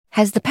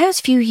Has the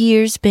past few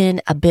years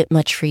been a bit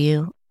much for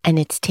you and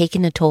it's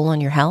taken a toll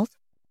on your health?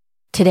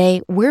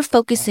 Today, we're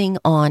focusing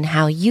on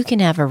how you can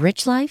have a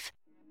rich life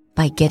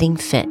by getting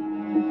fit.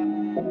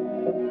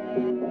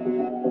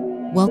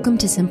 Welcome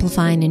to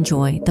Simplify and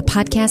Enjoy, the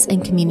podcast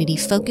and community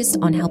focused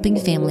on helping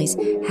families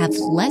have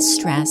less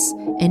stress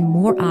and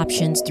more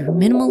options through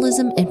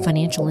minimalism and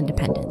financial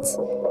independence.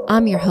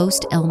 I'm your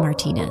host, Elle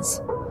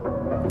Martinez.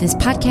 This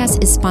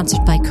podcast is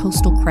sponsored by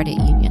Coastal Credit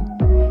Union.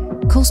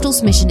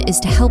 Coastal's mission is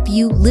to help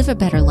you live a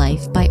better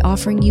life by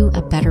offering you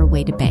a better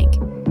way to bank.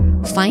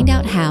 Find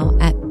out how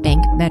at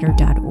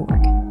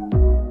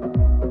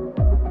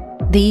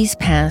bankbetter.org. These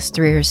past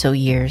 3 or so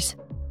years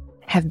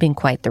have been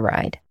quite the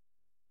ride.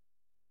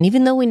 And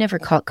even though we never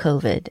caught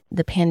COVID,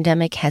 the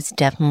pandemic has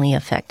definitely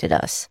affected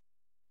us.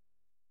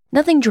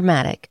 Nothing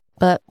dramatic,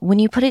 but when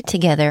you put it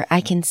together,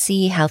 I can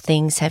see how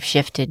things have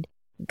shifted,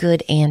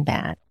 good and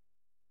bad.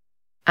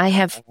 I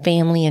have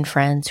family and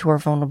friends who are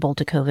vulnerable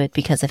to COVID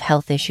because of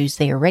health issues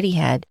they already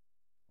had.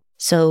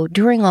 So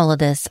during all of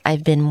this,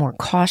 I've been more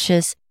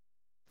cautious,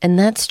 and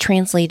that's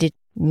translated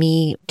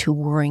me to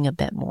worrying a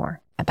bit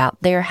more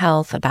about their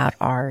health, about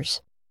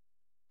ours.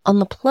 On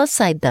the plus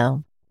side,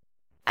 though,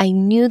 I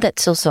knew that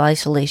social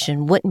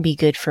isolation wouldn't be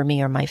good for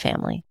me or my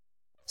family.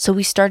 So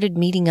we started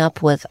meeting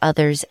up with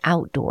others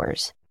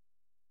outdoors.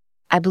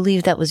 I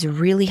believe that was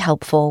really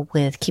helpful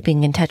with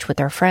keeping in touch with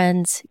our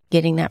friends,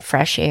 getting that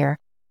fresh air,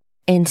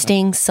 and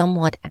staying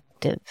somewhat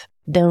active,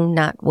 though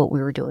not what we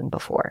were doing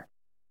before.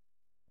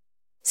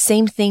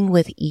 Same thing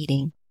with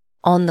eating.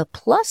 On the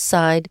plus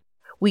side,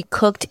 we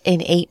cooked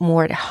and ate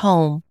more at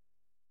home,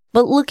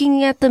 but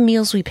looking at the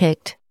meals we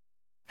picked,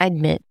 I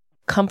admit,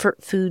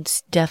 comfort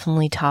foods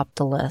definitely topped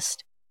the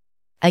list.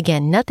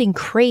 Again, nothing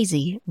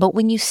crazy, but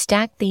when you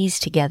stack these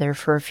together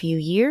for a few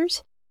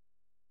years,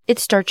 it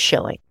starts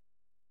showing.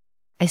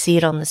 I see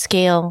it on the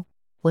scale,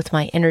 with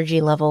my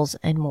energy levels,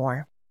 and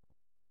more.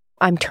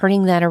 I'm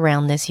turning that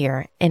around this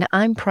year, and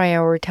I'm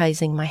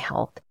prioritizing my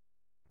health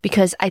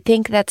because I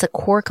think that's a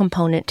core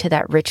component to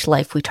that rich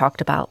life we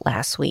talked about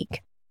last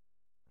week.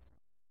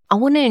 I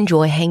want to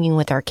enjoy hanging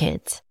with our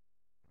kids,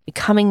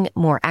 becoming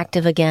more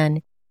active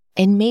again,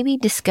 and maybe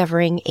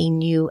discovering a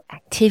new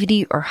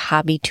activity or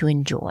hobby to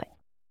enjoy.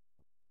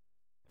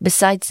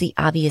 Besides the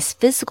obvious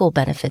physical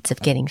benefits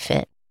of getting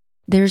fit,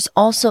 there's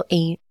also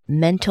a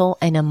mental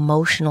and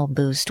emotional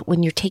boost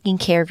when you're taking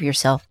care of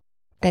yourself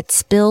that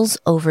spills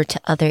over to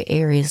other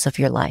areas of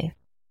your life,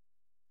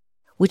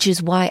 which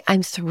is why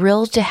I'm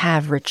thrilled to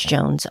have Rich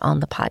Jones on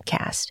the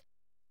podcast.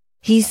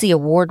 He's the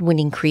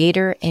award-winning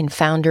creator and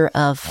founder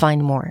of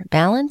Find More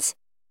Balance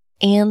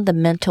and the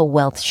Mental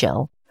Wealth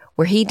Show,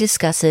 where he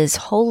discusses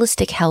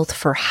holistic health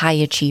for high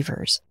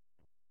achievers.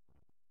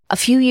 A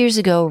few years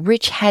ago,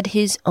 Rich had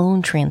his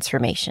own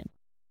transformation.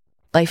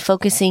 By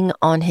focusing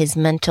on his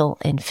mental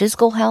and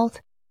physical health,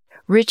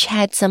 Rich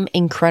had some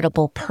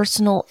incredible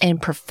personal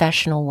and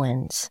professional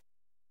wins.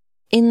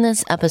 In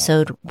this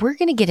episode, we're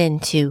going to get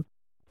into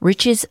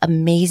Rich's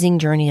amazing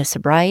journey of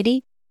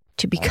sobriety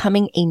to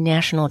becoming a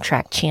national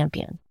track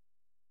champion,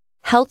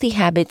 healthy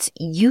habits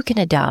you can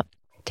adopt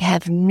to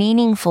have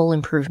meaningful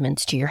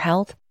improvements to your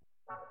health,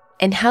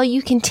 and how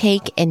you can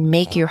take and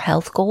make your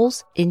health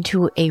goals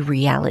into a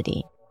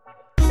reality.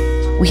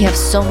 We have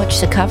so much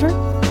to cover,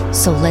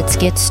 so let's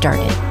get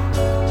started.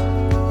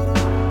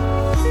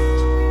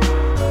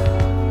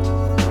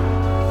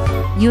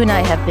 You and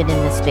I have been in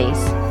this space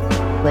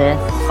with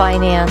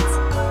finance.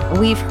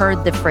 We've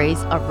heard the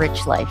phrase a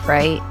rich life,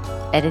 right?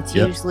 And it's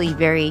usually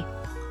very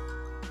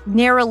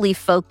narrowly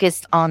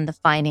focused on the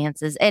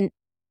finances. And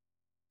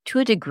to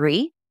a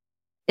degree,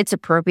 it's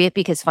appropriate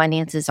because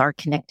finances are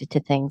connected to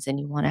things and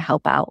you want to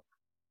help out.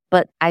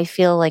 But I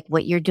feel like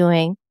what you're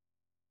doing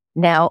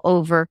now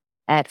over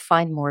at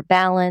Find More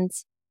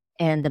Balance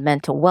and the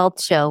Mental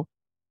Wealth Show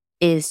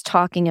is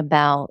talking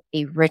about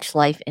a rich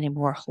life in a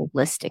more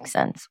holistic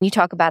sense. You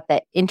talk about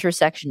that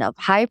intersection of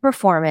high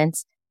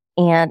performance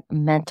and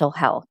mental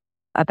health,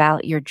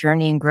 about your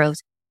journey and growth.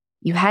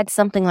 You had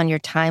something on your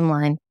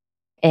timeline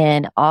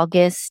in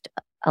August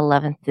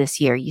 11th this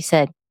year. You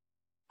said,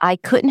 I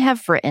couldn't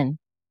have written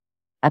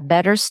a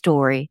better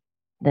story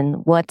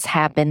than what's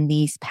happened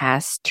these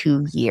past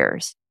 2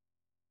 years.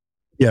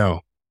 Yeah.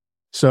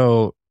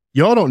 So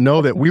y'all don't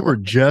know that we were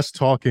just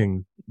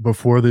talking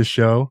before this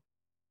show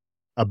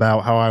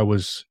about how I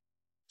was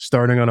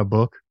starting on a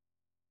book.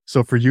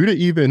 So for you to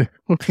even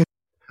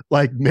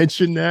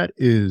mention that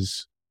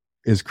is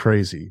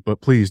crazy,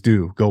 but please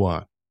do go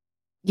on.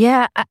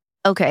 Yeah.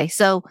 Okay.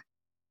 So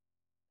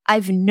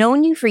I've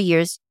known you for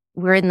years.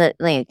 We're in the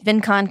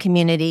FinCon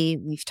community.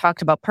 We've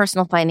talked about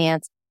personal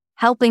finance,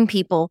 helping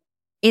people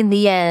in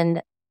the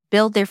end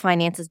build their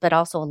finances, but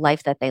also a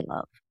life that they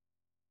love.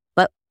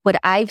 But what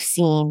I've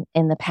seen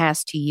in the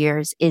past 2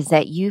 years is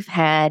that you've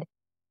had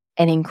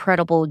an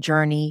incredible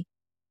journey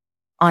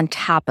on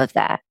top of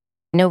that.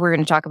 I know we're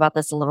going to talk about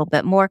this a little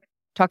bit more,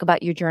 talk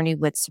about your journey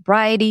with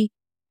sobriety,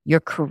 your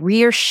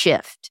career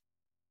shift,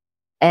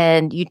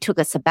 and you took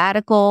a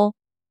sabbatical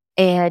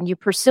and you're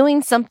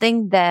pursuing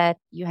something that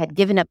you had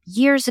given up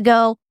years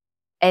ago.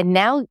 And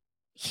now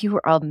you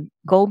were a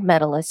gold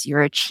medalist.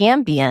 You're a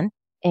champion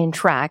in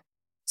track.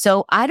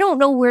 So I don't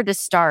know where to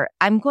start.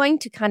 I'm going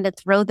to kind of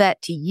throw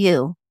that to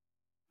you.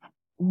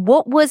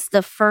 What was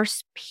the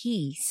first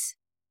piece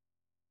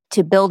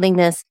to building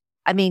this?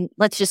 I mean,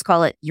 let's just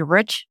call it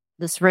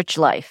this rich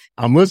life.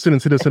 I'm listening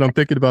to this and I'm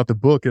thinking about the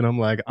book and I'm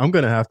like, I'm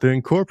going to have to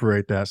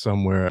incorporate that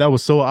somewhere. That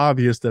was so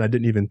obvious that I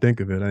didn't even think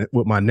of it.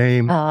 With my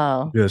name,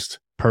 just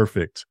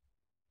perfect.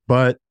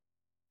 But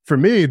for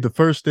me, the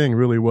first thing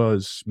really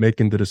was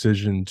making the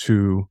decision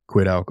to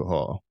quit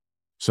alcohol.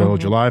 So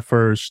July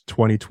 1st,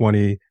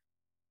 2020,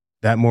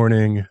 that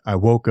morning, I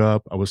woke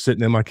up, I was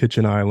sitting in my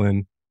kitchen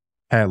island,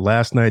 had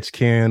last night's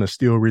can of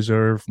Steel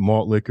Reserve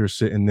malt liquor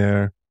sitting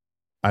there.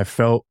 I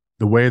felt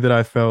the way that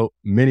I felt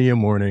many a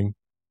morning,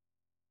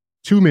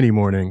 too many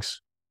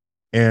mornings.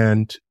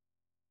 And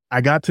I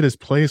got to this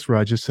place where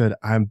I just said,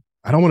 I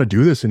don't want to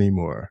do this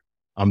anymore.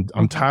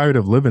 I'm tired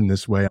of living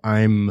this way.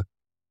 I'm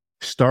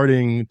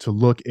starting to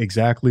look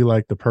exactly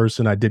like the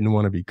person I didn't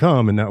want to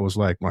become. And that was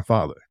like my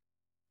father.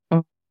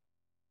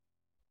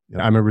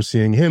 I remember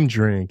seeing him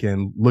drink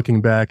and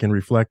looking back and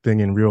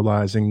reflecting and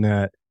realizing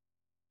that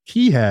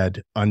he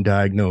had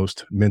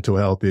undiagnosed mental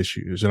health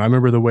issues. And I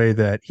remember the way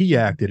that he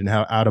acted and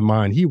how out of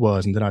mind he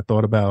was. And then I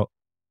thought about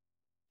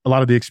a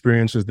lot of the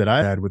experiences that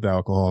I had with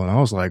alcohol. And I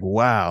was like,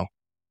 wow,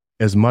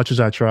 as much as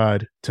I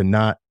tried to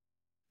not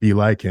be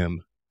like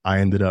him, I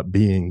ended up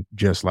being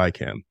just like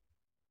him.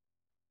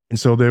 And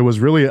so there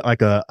was really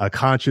like a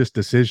conscious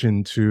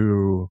decision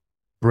to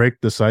break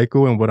the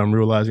cycle. And what I'm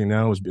realizing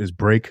now is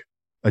break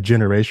a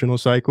generational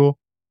cycle.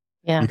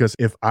 Yeah. Because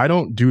if I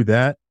don't do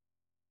that,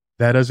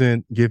 that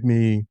doesn't give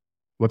me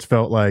what's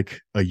felt like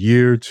a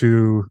year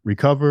to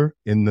recover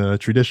in the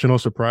traditional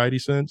sobriety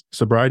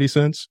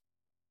sense.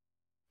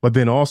 But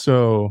then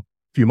also a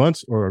few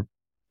months or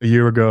a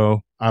year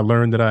ago, I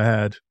learned that I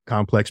had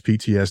complex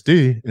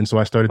PTSD. And so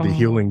I started the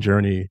healing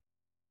journey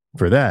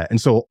for that. And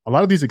so a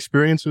lot of these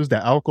experiences,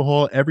 the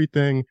alcohol,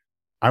 everything,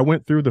 I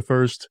went through the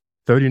first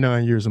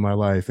 39 years of my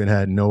life and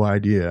had no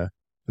idea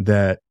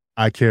that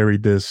I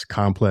carried this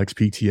complex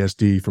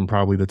PTSD from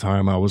probably the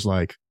time I was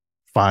like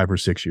 5 or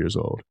 6 years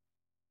old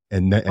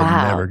and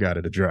never got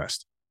it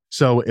addressed.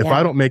 So if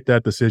I don't make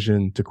that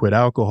decision to quit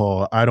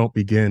alcohol, I don't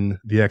begin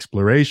the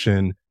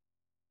exploration.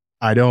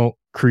 I don't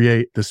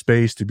create the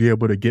space to be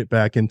able to get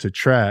back into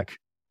track.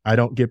 I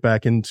don't get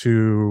back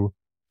into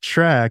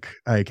track.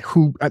 I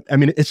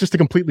mean, it's just a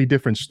completely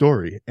different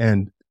story.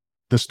 And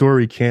the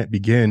story can't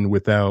begin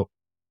without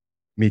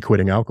me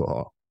quitting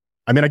alcohol.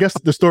 I mean, I guess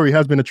the story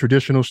has been a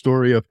traditional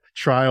story of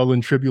trial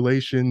and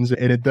tribulations,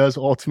 and it does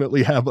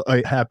ultimately have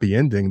a happy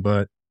ending,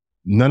 but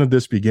none of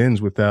this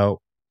begins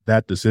without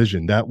that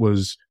decision. That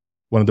was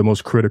one of the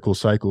most critical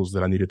cycles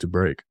that I needed to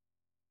break.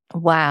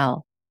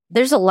 Wow.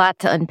 There's a lot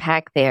to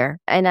unpack there.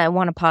 And I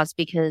want to pause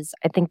because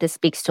I think this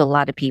speaks to a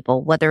lot of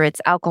people, whether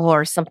it's alcohol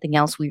or something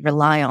else we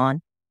rely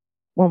on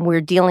when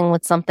we're dealing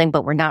with something,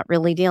 but we're not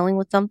really dealing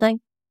with something,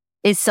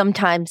 is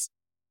sometimes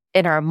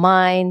in our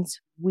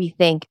minds, we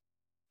think,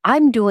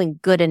 I'm doing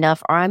good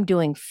enough or I'm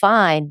doing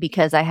fine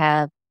because I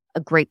have a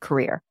great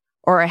career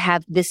or I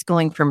have this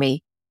going for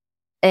me.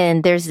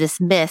 And there's this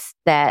myth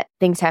that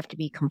things have to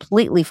be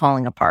completely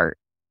falling apart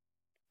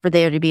for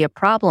there to be a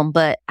problem.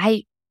 But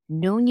I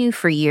known you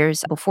for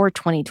years before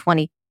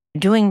 2020,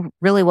 doing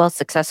really well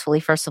successfully,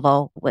 first of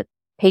all, with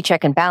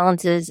paycheck and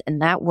balances and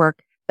that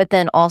work, but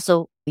then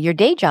also your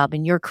day job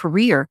and your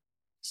career.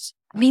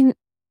 I mean,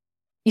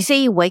 you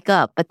say you wake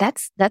up, but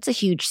that's a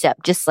huge step,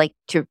 just like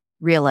to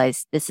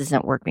realize this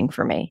isn't working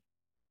for me.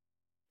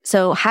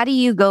 So how do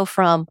you go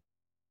from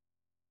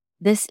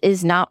this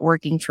is not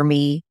working for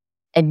me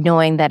and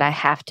knowing that I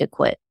have to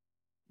quit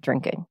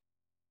drinking?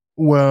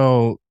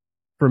 Well,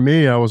 for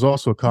me, I was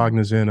also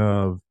cognizant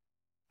of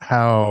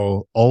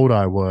how old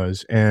I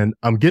was. And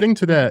I'm getting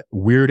to that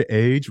weird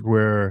age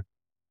where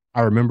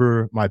I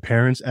remember my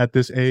parents at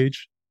this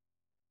age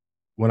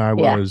when I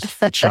was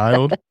a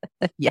child.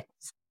 Yes.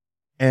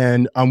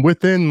 And I'm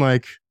within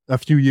like a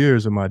few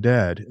years of my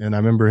dad. And I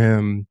remember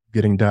him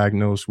getting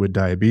diagnosed with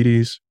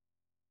diabetes.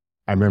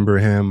 I remember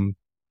him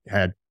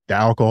had the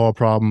alcohol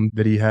problem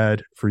that he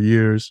had for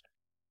years.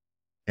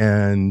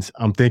 And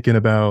I'm thinking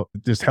about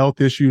just health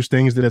issues,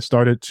 things that had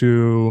started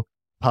to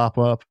pop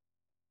up.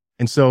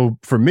 And so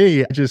for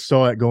me, I just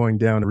saw it going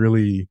down a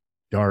really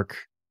dark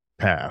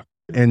path.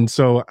 And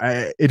so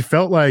it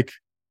felt like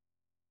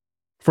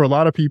for a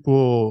lot of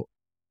people,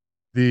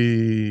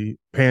 the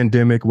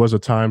pandemic was a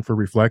time for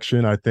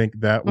reflection. I think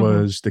that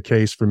was the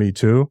case for me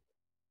too.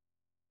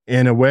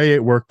 In a way,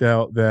 it worked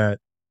out that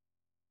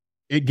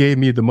it gave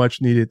me the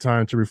much needed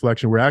time to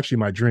reflection where actually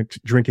my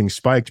drinking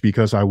spiked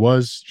because I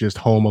was just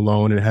home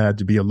alone and had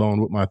to be alone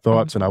with my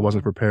thoughts and I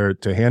wasn't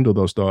prepared to handle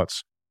those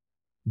thoughts.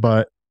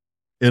 But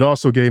it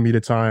also gave me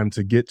the time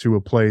to get to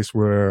a place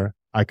where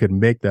I could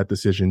make that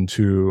decision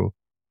to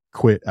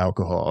quit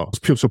alcohol.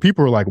 So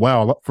people were like,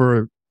 wow,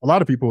 for a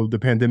lot of people, the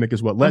pandemic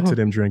is what led to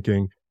them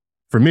drinking.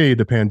 For me,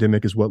 the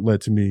pandemic is what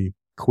led to me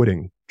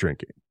quitting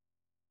drinking.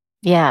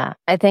 Yeah.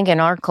 I think in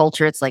our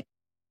culture, it's like,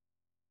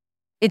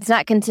 it's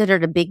not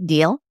considered a big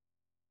deal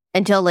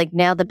until like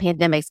now the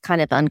pandemic's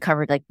kind of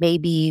uncovered, like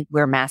maybe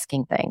we're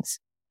masking things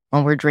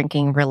when we're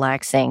drinking,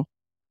 relaxing.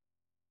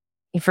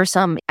 For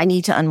some, I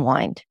need to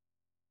unwind.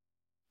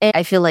 And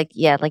I feel like,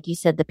 yeah, like you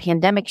said, the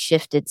pandemic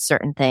shifted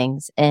certain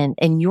things. And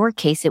in your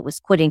case, it was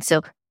quitting.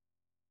 So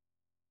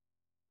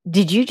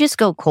did you just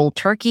go cold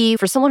turkey?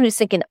 For someone who's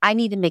thinking, I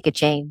need to make a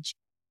change,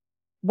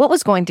 what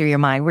was going through your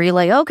mind? Were you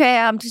like, okay,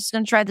 I'm just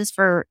going to try this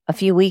for a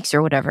few weeks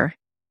or whatever?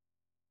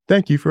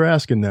 Thank you for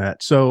asking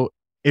that. So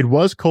it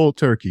was cold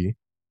turkey.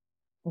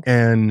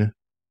 And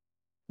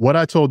what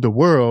I told the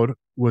world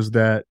was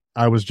that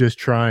I was just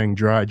trying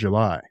dry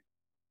July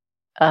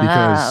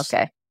because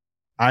Okay.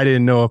 I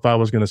didn't know if I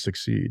was going to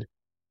succeed.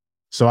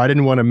 So I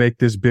didn't want to make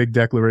this big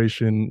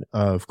declaration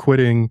of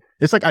quitting.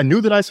 It's like I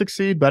knew that I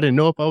succeed, but I didn't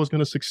know if I was going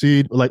to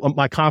succeed. Like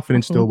my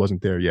confidence still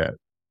wasn't there yet.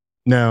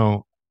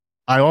 Now,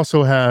 I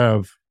also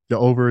have the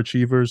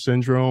overachiever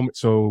syndrome.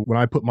 So when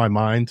I put my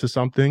mind to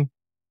something,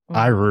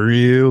 I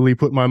really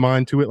put my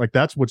mind to it. Like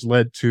that's what's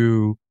led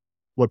to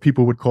what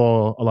people would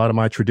call a lot of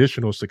my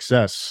traditional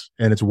success.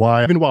 And it's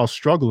why, even while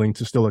struggling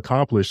to still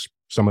accomplish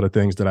some of the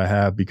things that I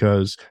have,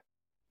 because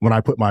when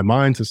I put my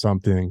mind to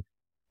something,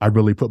 I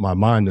really put my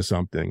mind to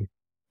something.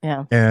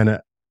 Yeah. And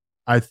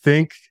I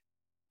think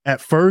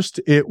at first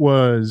it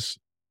was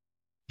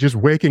just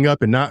waking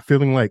up and not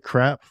feeling like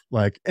crap.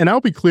 Like, and I'll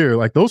be clear,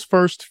 like those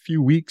first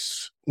few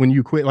weeks when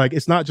you quit, like,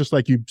 it's not just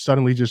like you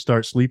suddenly just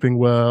start sleeping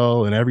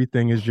well and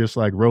everything is just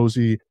like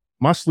rosy.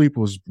 My sleep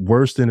was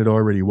worse than it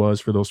already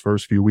was for those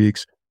first few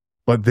weeks,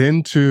 but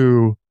then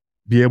to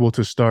be able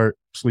to start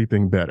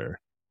sleeping better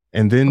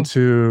and then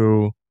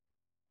to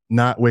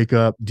not wake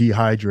up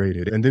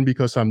dehydrated. And then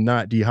because I'm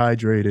not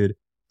dehydrated,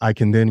 I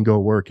can then go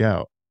work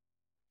out.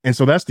 And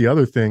so that's the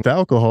other thing. With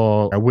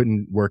alcohol, I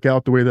wouldn't work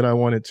out the way that I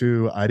wanted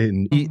to. I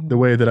didn't eat the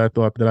way that I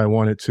thought that I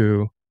wanted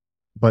to.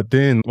 But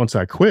then once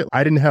I quit,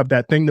 I didn't have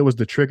that thing that was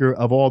the trigger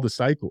of all the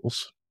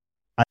cycles.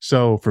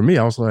 So for me,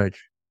 I was like,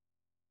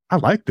 I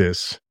like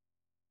this.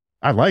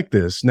 I like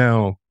this.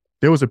 Now,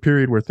 there was a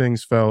period where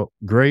things felt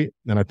great.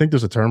 And I think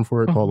there's a term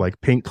for it called like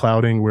pink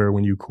clouding, where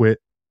when you quit,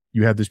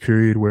 you have this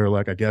period where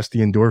like, I guess the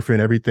endorphin,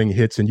 everything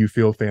hits and you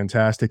feel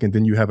fantastic. And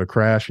then you have a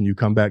crash and you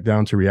come back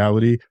down to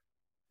reality.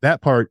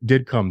 That part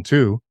did come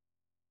too.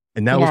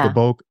 And that was the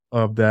bulk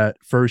of that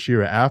first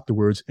year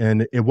afterwards.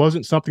 And it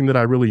wasn't something that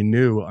I really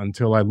knew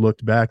until I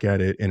looked back at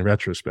it in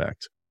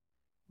retrospect.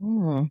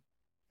 You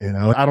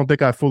know, I don't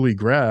think I fully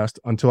grasped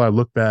until I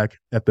looked back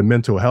at the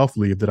mental health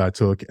leave that I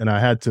took. And I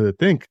had to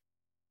think,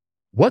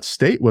 what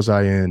state was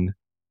I in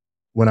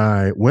when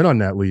I went on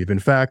that leave? In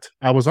fact,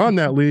 I was on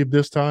that leave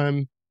this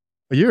time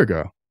a year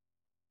ago.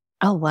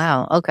 Oh,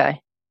 wow. Okay.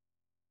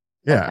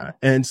 Yeah. Okay.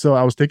 And so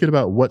I was thinking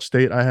about what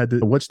state I had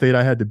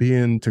to be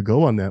in to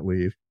go on that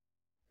leave.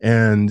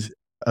 And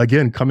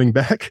again, coming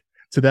back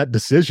to that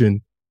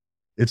decision,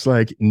 it's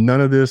like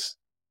none of this,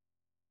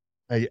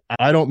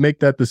 I don't make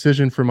that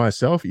decision for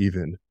myself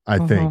even, I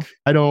think.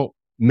 I don't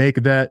make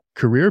that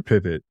career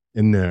pivot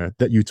in there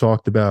that you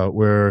talked about,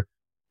 where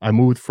I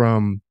moved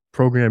from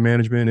program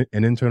management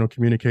and internal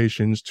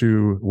communications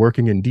to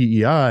working in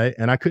DEI.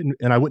 And I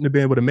wouldn't have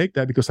been able to make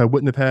that because I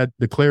wouldn't have had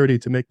the clarity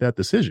to make that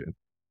decision.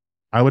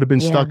 I would have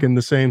been stuck in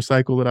the same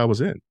cycle that I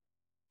was in,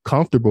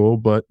 comfortable,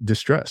 but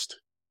distressed,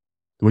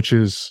 which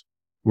is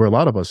where a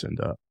lot of us end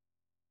up.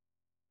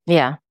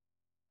 Yeah.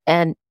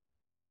 And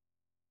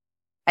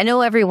I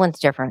know everyone's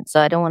different, so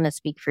I don't want to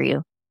speak for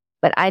you,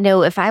 but I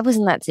know if I was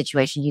in that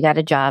situation, you got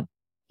a job,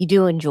 you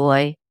do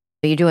enjoy,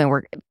 you're doing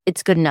work,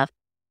 it's good enough.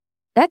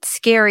 That's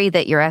scary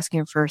that you're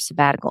asking for a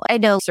sabbatical. I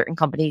know certain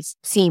companies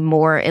seem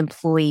more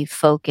employee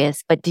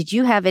focused, but did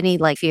you have any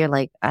like fear,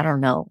 like, I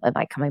don't know, am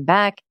I coming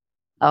back?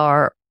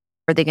 Or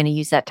are they going to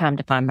use that time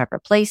to find my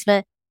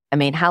replacement? I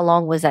mean, how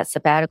long was that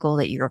sabbatical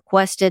that you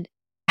requested?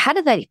 How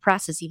did that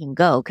process even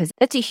go? Because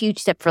that's a huge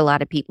step for a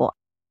lot of people.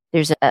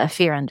 There's a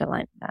fear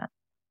underlying that.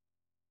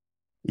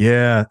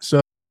 Yeah.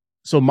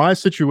 So my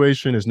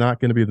situation is not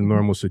going to be the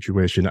normal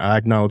situation. I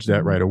acknowledge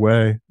that right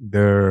away.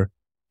 There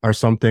are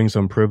some things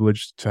I'm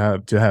privileged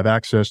to have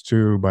access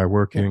to by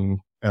working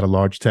at a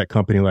large tech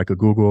company like a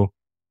Google.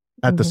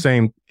 At the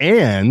same,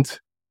 and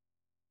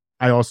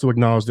I also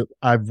acknowledge that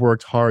I've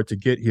worked hard to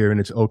get here, and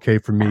it's okay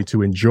for me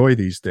to enjoy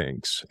these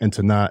things and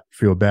to not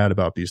feel bad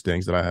about these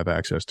things that I have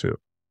access to.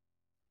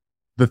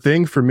 The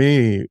thing for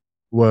me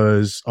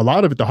was a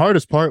lot of it. The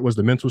hardest part was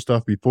the mental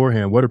stuff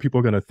beforehand. What are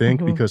people going to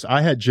think? Because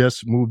I had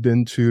just moved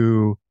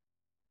into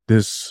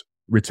this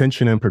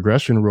retention and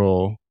progression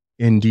role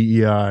in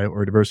DEI,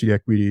 or diversity,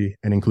 equity,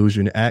 and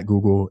inclusion at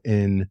Google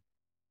in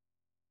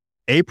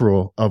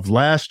April of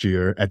last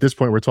year. At this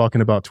point, we're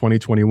talking about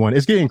 2021.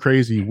 It's getting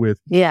crazy with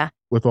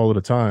all of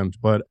the times,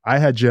 but I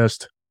had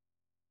just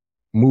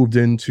moved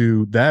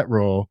into that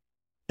role.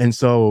 And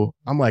so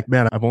I'm like,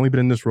 man, I've only been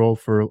in this role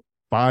for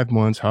 5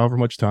 months, however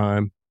much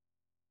time.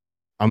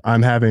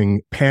 I'm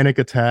having panic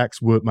attacks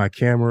with my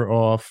camera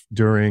off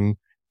during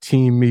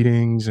team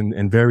meetings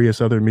and various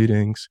other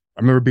meetings.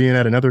 I remember being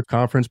at another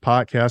conference,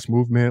 podcast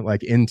movement,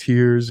 like in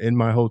tears in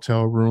my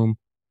hotel room.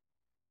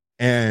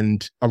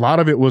 And a lot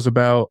of it was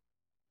about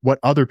what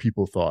other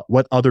people thought,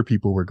 what other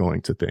people were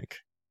going to think.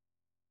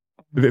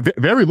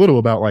 Very little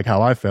about like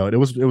how I felt. It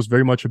was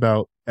very much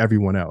about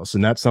everyone else.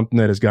 And that's something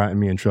that has gotten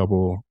me in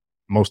trouble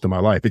most of my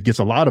life. It gets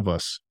a lot of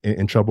us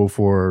in trouble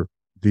for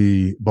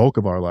the bulk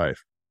of our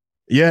life.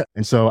 Yeah.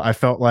 And so I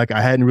felt like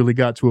I hadn't really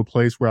got to a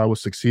place where I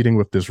was succeeding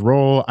with this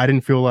role. I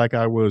didn't feel like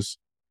I was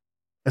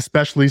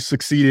especially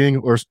succeeding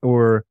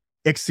or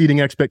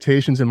exceeding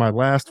expectations in my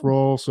last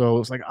role. So it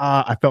was like,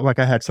 I felt like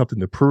I had something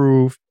to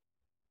prove.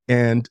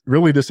 And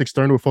really this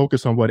external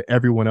focus on what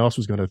everyone else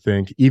was going to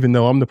think, even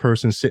though I'm the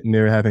person sitting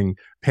there having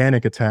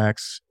panic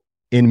attacks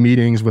in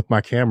meetings with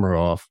my camera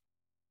off.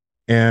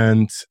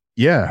 And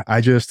yeah,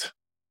 I just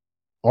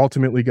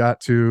ultimately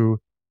got to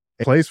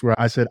a place where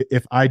I said,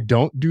 if I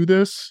don't do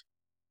this,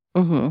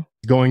 it's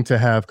going to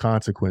have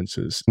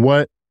consequences.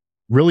 What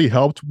really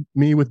helped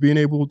me with being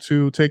able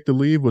to take the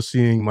leave was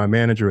seeing my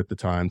manager at the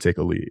time take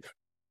a leave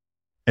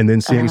and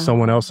then seeing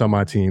someone else on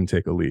my team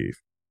take a leave.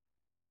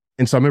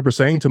 And so I remember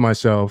saying to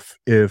myself,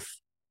 if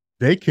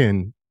they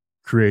can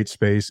create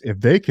space, if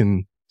they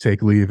can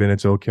take leave and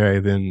it's okay,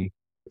 then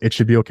it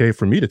should be okay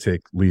for me to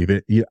take leave.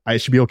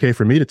 It should be okay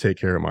for me to take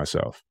care of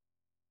myself.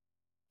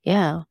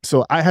 Yeah.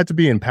 So I had to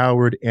be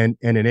empowered and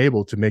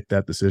enabled to make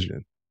that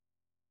decision.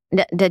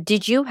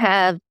 Did you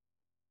have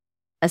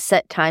a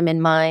set time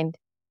in mind?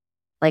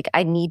 Like,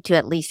 I need to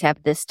at least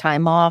have this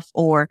time off?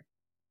 Or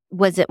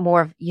was it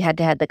more of you had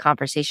to have the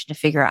conversation to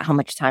figure out how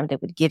much time they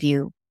would give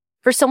you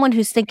for someone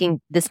who's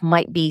thinking this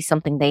might be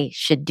something they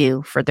should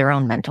do for their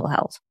own mental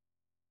health?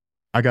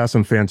 I got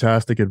some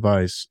fantastic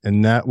advice,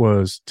 and that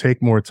was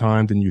take more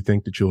time than you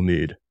think that you'll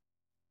need.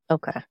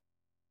 Okay.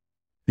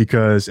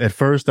 Because at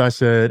first I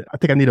said, I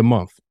think I need a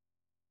month.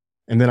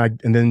 And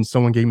then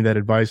someone gave me that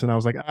advice and I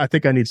was like, I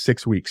think I need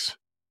 6 weeks.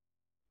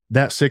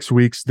 That 6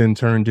 weeks then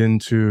turned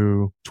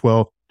into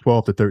 12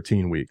 to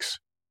 13 weeks.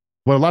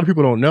 What a lot of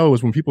people don't know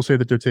is when people say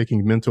that they're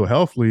taking mental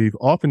health leave,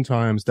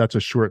 oftentimes that's a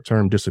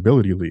short-term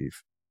disability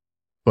leave.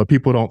 But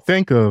people don't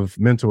think of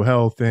mental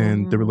health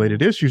and the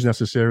related issues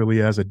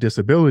necessarily as a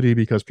disability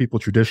because people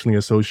traditionally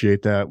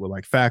associate that with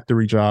like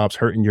factory jobs,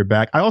 hurting your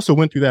back. I also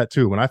went through that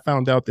too. When I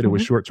found out that it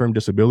was short-term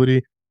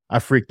disability, I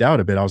freaked out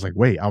a bit. I was like,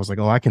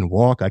 oh, I can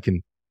walk. I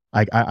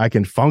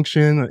can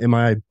function. Am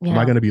I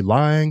going to be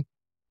lying?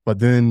 But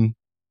then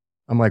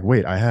I'm like,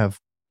 wait, I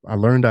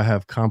learned I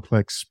have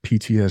complex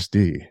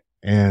PTSD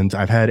and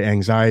I've had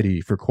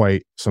anxiety for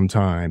quite some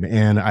time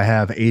and I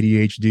have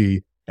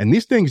ADHD. And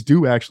these things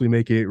do actually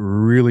make it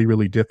really,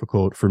 really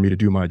difficult for me to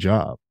do my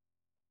job.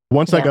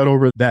 Once I got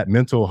over that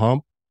mental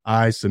hump,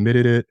 I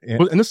submitted it.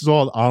 And this is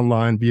all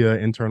online via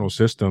internal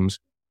systems,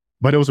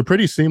 but it was a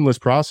pretty seamless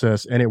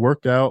process. And it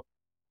worked out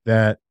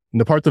that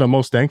the part that I'm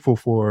most thankful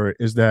for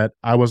is that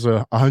I was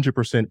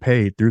 100%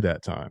 paid through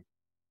that time.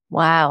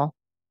 Wow.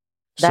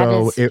 That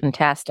is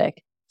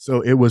fantastic.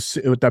 So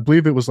I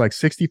believe it was like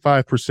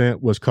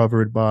 65% was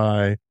covered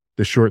by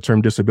the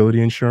short-term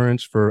disability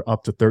insurance for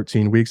up to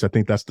 13 weeks. I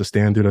think that's the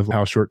standard of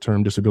how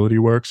short-term disability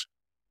works.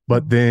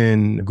 But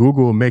then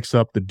Google makes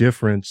up the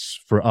difference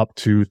for up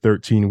to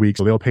 13 weeks.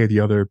 So they'll pay the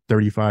other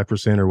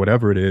 35% or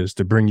whatever it is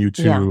to bring you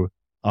to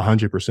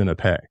 100% of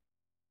pay.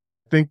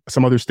 I think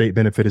some other state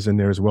benefit is in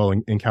there as well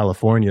in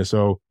California.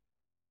 So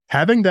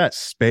having that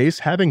space,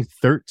 having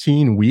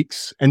 13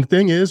 weeks. And the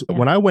thing is,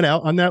 when I went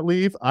out on that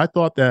leave, I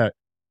thought that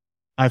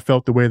I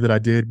felt the way that I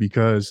did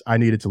because I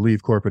needed to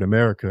leave corporate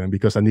America and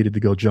because I needed to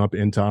go jump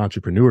into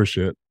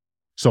entrepreneurship.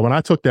 So when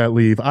I took that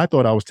leave, I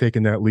thought I was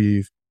taking that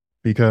leave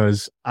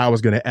because I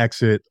was going to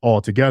exit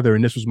altogether.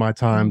 And this was my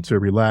time to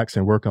relax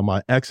and work on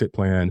my exit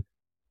plan.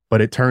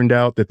 But it turned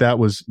out that that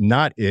was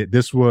not it.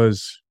 This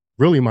was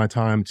really my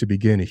time to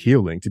begin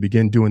healing, to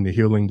begin doing the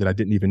healing that I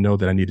didn't even know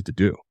that I needed to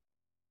do.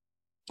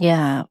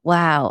 Yeah.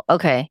 Wow.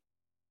 Okay.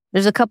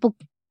 There's a couple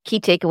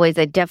key takeaways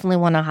I definitely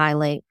want to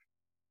highlight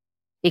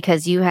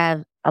because you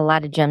have a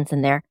lot of gems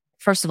in there.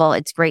 First of all,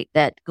 it's great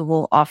that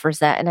Google offers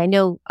that. And I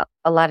know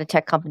a lot of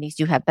tech companies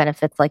do have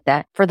benefits like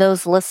that. For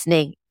those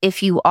listening,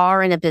 if you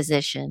are in a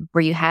position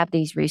where you have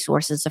these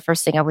resources, the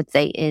first thing I would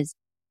say is,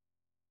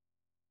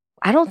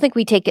 I don't think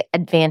we take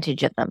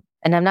advantage of them.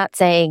 And I'm not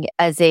saying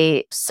as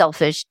a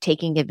selfish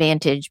taking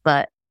advantage,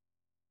 but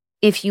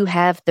if you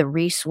have the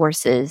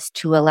resources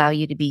to allow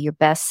you to be your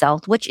best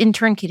self, which in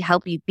turn could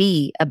help you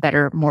be a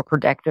better, more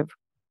productive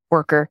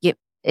worker.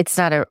 It's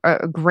not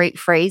a great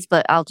phrase,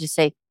 but I'll just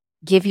say,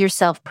 give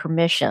yourself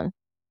permission.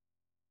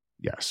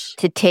 Yes.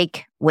 To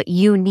take what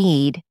you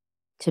need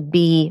to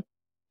be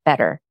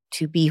better,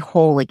 to be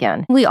whole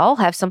again. We all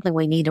have something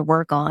we need to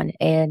work on.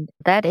 And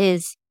that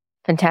is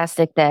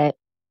fantastic that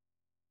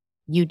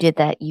you did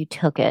that. You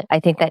took it. I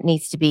think that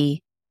needs to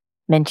be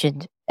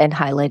mentioned and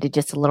highlighted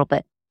just a little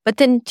bit. But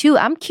then too,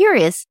 I'm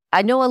curious.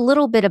 I know a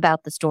little bit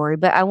about the story,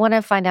 but I want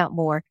to find out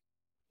more.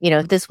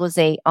 If this was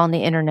a on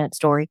the internet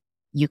story,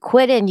 you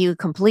quit and you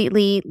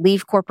completely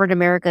leave corporate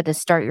America to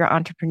start your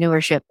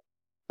entrepreneurship.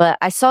 But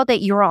I saw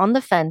that you were on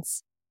the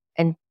fence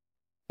and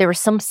there were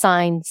some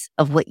signs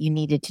of what you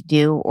needed to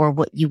do or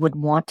what you would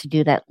want to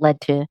do that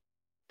led to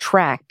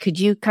Track. Could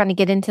you kind of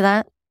get into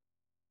that?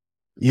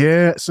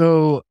 Yeah.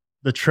 So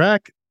the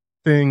Track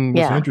thing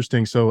was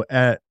interesting. So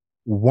at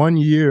 1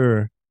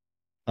 year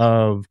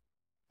of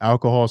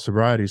alcohol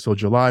sobriety, so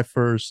July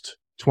 1st,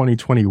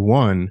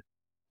 2021,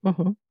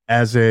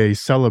 as a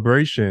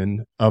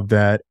celebration of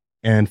that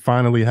and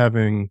finally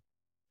having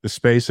the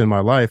space in my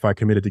life, I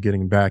committed to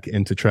getting back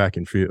into track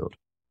and field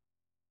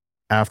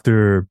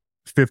after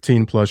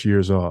 15 plus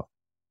years off.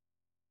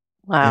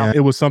 Wow. And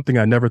it was something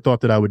I never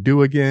thought that I would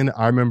do again.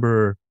 I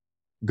remember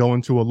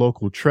going to a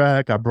local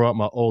track. I brought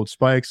my old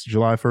spikes,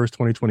 July 1st,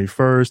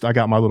 2021. I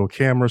got my little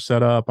camera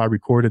set up. I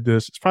recorded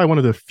this. It's probably one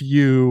of the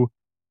few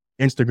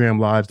Instagram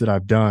lives that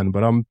I've done,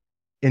 but I'm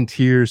in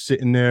tears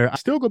sitting there. I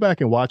still go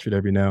back and watch it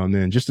every now and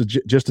then just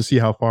to see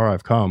how far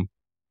I've come.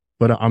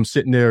 But I'm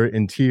sitting there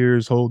in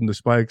tears, holding the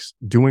spikes,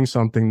 doing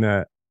something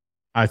that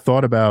I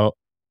thought about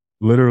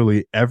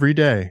literally every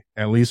day,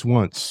 at least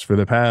once for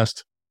the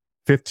past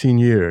 15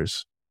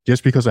 years,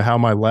 just because of how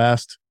my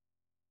last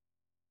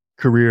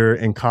career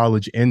in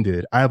college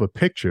ended. I have a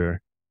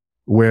picture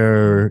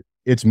where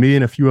it's me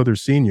and a few other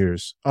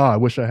seniors. Oh, I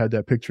wish I had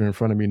that picture in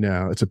front of me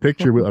now. It's a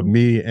picture of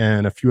me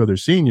and a few other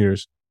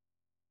seniors.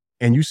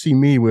 And you see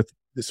me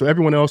so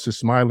everyone else is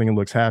smiling and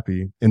looks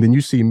happy. And then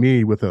you see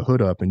me with a hood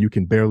up and you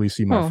can barely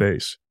see my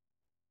face.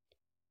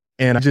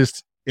 And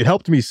it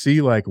helped me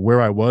see like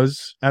where I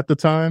was at the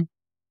time.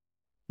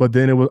 But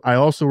then I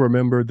also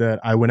remembered that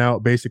I went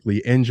out basically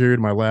injured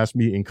my last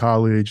meet in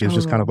college. It was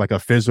just kind of like a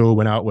fizzle,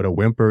 went out with a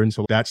whimper. And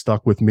so that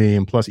stuck with me.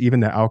 And plus even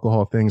the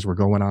alcohol things were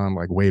going on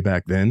like way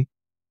back then.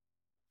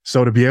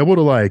 So to be able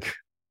to like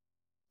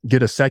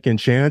get a second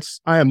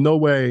chance, I am no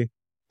way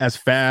as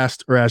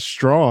fast or as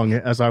strong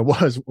as I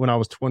was when I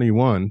was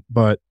 21,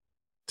 but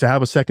to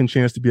have a second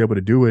chance to be able to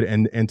do it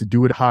and to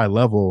do it high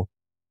level,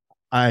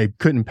 I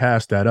couldn't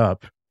pass that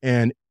up.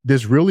 And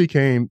this really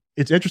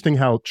it's interesting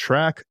how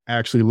track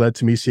actually led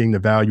to me seeing the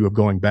value of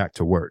going back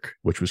to work,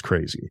 which was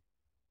crazy.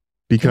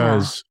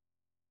 Because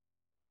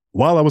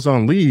while I was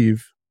on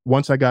leave,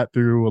 once I got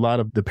through a lot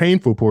of the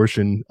painful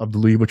portion of the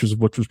leave, which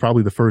was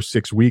probably the first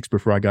 6 weeks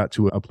before I got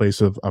to a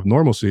place of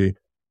normalcy,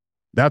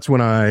 that's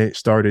when I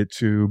started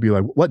to be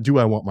like, what do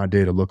I want my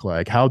day to look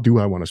like? How do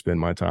I want to spend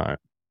my time?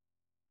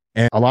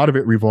 And a lot of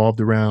it revolved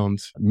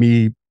around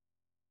me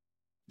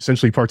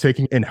essentially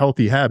partaking in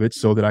healthy habits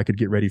so that I could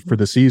get ready for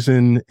the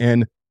season.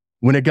 And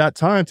when it got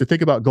time to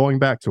think about going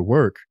back to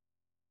work,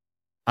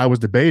 I was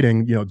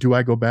debating, do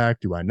I go back?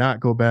 Do I not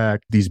go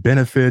back? These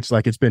benefits,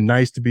 like it's been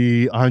nice to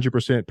be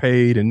 100%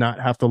 paid and not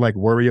have to like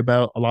worry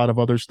about a lot of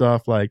other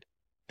stuff. Like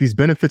these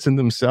benefits in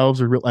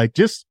themselves are real, like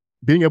just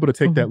being able to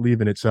take that leave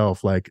in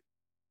itself, like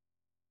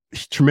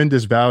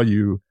tremendous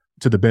value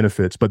to the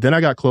benefits. But then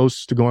I got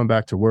close to going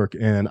back to work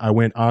and I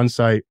went on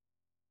site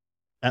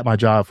at my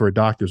job for a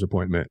doctor's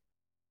appointment.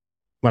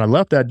 When I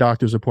left that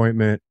doctor's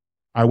appointment,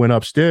 I went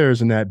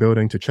upstairs in that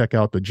building to check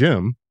out the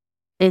gym.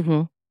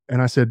 And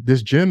I said,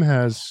 this gym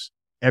has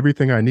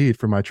everything I need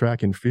for my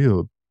track and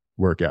field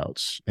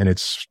workouts and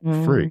it's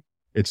free.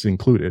 It's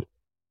included.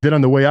 Then on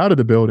the way out of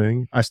the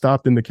building, I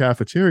stopped in the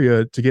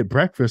cafeteria to get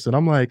breakfast and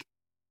I'm like,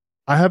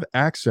 I have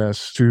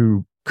access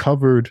to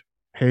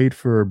paid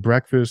for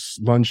breakfast,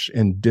 lunch,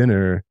 and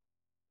dinner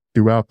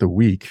throughout the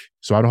week.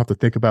 So I don't have to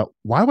think about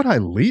why would I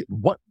leave?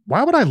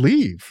 Why would I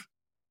leave?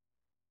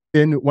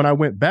 And when I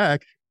went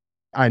back,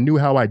 I knew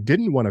how I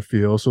didn't want to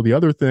feel. So the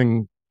other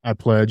thing I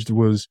pledged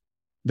was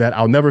that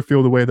I'll never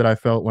feel the way that I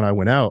felt when I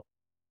went out.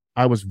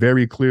 I was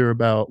very clear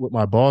with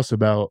my boss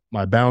about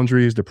my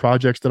boundaries, the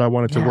projects that I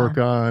wanted to work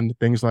on,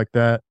 things like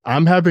that.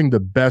 I'm having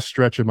the best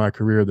stretch of my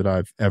career that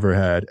I've ever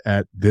had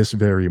at this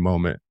very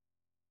moment.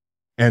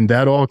 And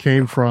that all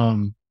came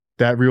from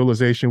that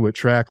realization with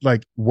track.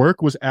 Like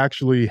work was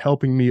actually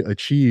helping me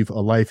achieve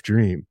a life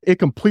dream. It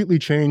completely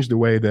changed the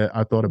way that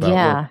I thought about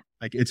work.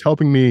 Like it's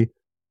helping me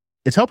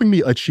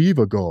achieve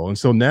a goal. And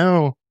so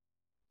now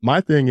my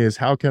thing is,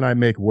 how can I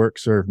make work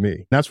serve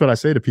me? That's what I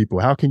say to people.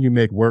 How can you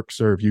make work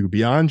serve you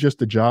beyond just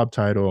the job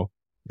title,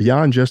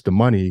 beyond just the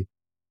money?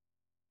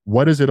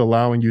 What is it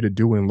allowing you to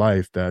do in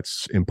life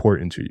that's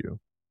important to you?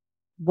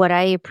 What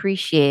I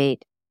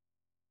appreciate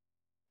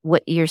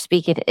what you're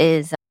speaking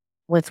is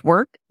with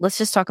work. Let's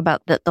just talk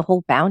about the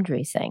whole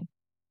boundaries thing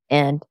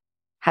and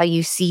how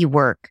you see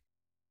work.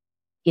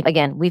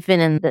 Again, we've been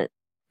in the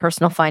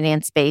personal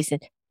finance space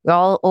and we're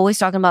all always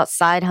talking about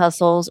side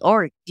hustles,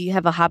 or do you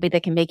have a hobby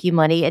that can make you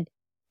money? And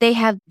they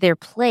have their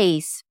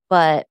place,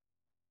 but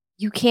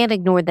you can't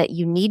ignore that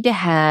you need to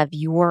have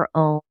your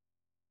own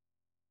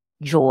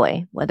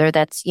joy, whether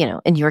that's,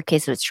 in your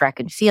case, it's track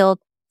and field.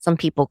 Some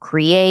people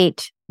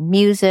create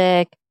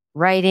music,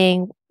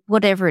 writing,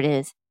 whatever it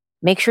is.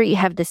 Make sure you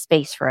have the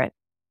space for it.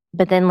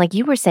 But then, like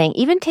you were saying,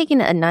 even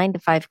taking a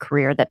 9-to-5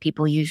 career that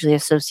people usually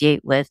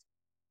associate with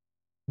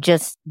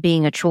just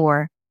being a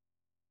chore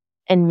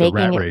and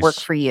making it work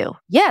for you.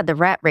 Yeah, the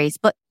rat race,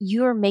 but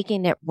you're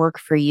making it work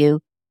for you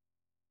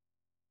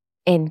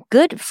and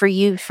good for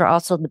you for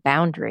also the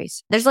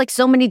boundaries. There's like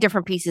so many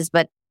different pieces,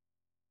 but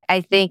I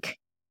think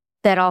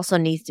that also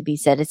needs to be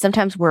said. It's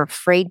sometimes we're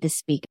afraid to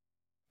speak,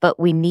 but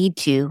we need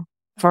to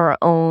for our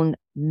own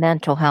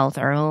mental health,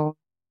 our own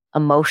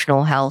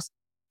emotional health,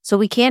 so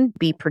we can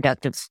be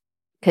productive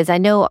Because I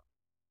know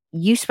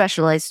you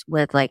specialize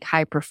with like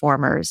high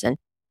performers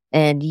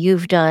and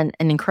you've done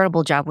an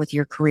incredible job with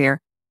your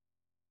career.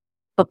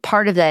 But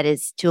part of that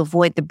is to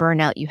avoid the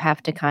burnout, you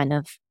have to kind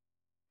of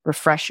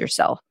refresh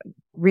yourself,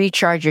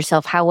 recharge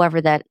yourself,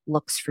 however that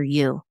looks for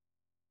you.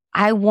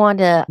 I want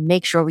to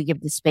make sure we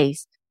give the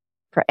space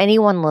for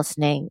anyone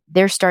listening.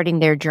 They're starting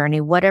their journey,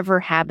 whatever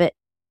habit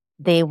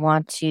they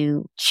want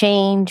to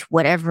change,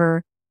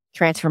 whatever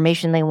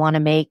transformation they want to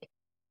make.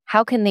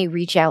 How can they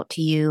reach out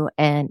to you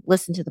and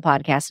listen to the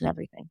podcast and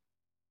everything?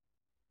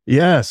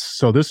 Yes.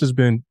 So this has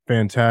been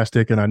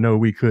fantastic. And I know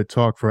we could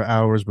talk for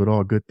hours, but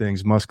all good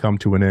things must come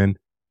to an end.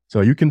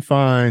 So you can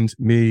find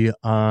me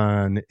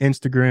on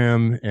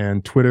Instagram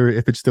and Twitter,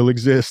 if it still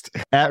exists,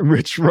 at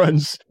Rich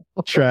Runs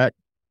Track.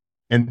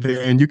 And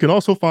then you can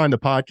also find the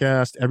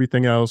podcast,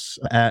 everything else,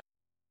 at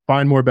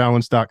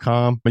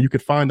findmorebalance.com. You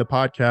could find the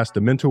podcast,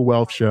 The Mental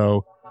Wealth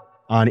Show,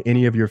 on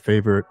any of your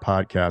favorite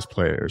podcast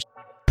players.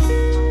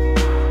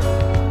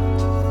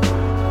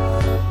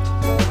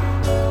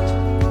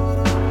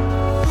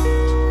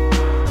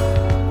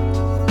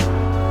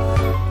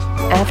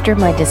 After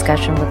my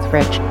discussion with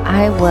Rich,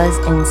 I was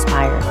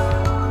inspired,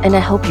 and I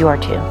hope you are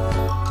too.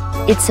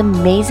 It's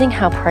amazing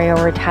how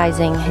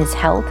prioritizing his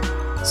health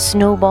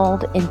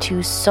snowballed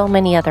into so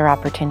many other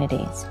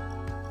opportunities.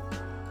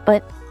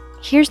 But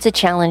here's the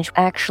challenge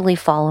actually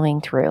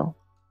following through.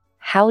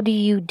 How do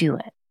you do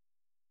it?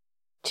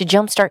 To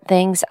jumpstart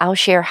things, I'll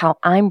share how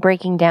I'm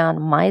breaking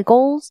down my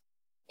goals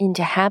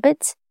into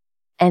habits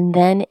and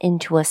then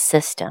into a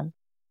system.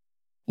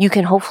 You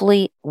can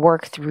hopefully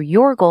work through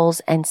your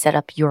goals and set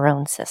up your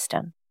own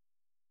system.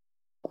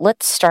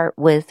 Let's start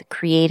with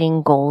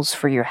creating goals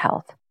for your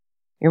health.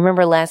 You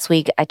remember last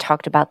week I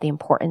talked about the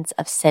importance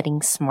of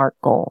setting SMART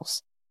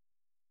goals.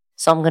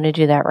 So I'm going to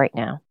do that right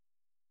now.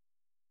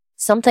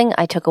 Something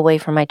I took away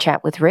from my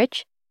chat with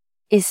Rich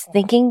is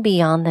thinking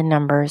beyond the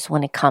numbers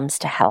when it comes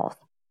to health.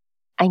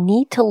 I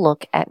need to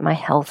look at my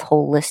health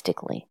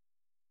holistically.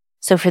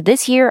 So for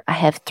this year, I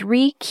have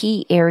 3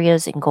 key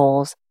areas and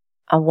goals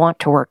I want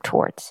to work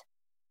towards.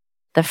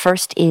 The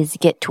first is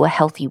get to a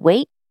healthy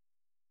weight,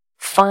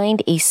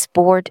 find a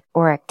sport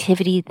or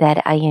activity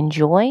that I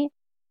enjoy,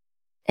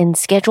 and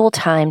schedule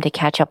time to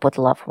catch up with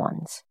loved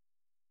ones.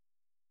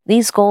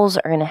 These goals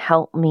are going to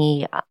help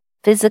me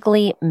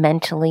physically,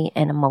 mentally,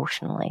 and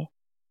emotionally.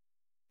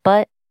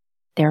 But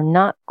they're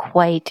not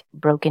quite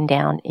broken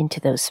down into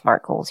those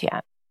SMART goals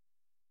yet.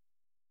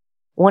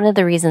 One of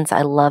the reasons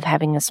I love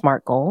having a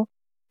SMART goal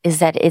is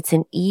that it's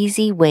an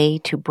easy way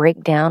to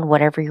break down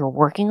whatever you're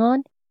working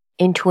on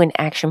into an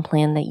action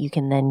plan that you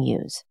can then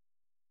use.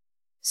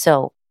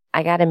 So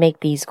I got to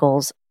make these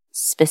goals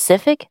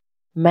specific,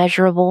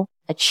 measurable,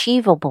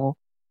 achievable,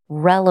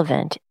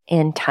 relevant,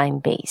 and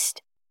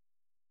time-based.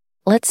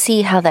 Let's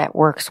see how that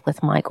works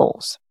with my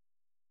goals.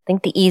 I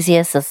think the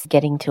easiest is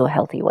getting to a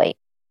healthy weight.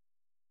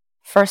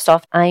 First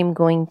off, I'm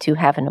going to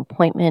have an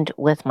appointment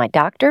with my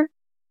doctor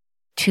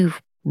to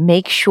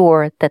make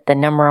sure that the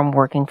number I'm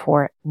working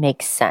for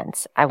makes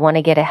sense. I want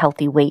to get a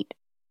healthy weight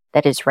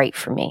that is right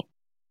for me.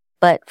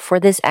 But for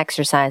this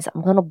exercise,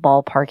 I'm going to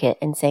ballpark it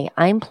and say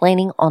I'm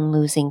planning on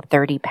losing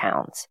 30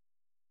 pounds.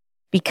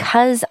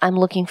 Because I'm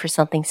looking for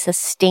something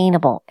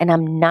sustainable and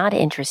I'm not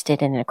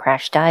interested in a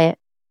crash diet,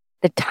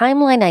 the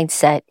timeline I'd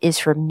set is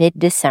for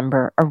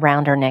mid-December,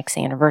 around our next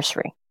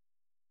anniversary.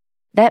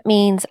 That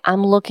means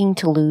I'm looking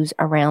to lose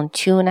around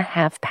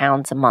 2.5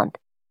 pounds a month,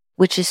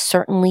 which is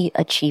certainly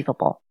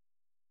achievable.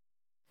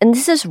 And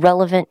this is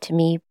relevant to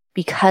me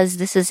because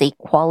this is a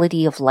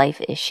quality of life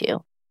issue.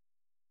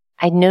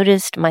 I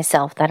noticed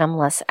myself that I'm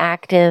less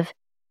active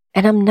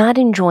and I'm not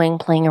enjoying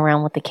playing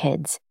around with the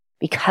kids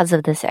because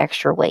of this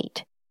extra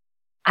weight.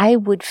 I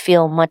would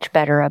feel much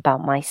better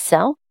about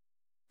myself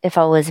if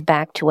I was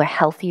back to a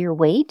healthier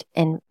weight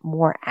and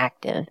more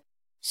active.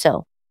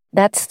 So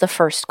that's the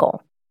first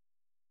goal.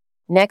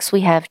 Next,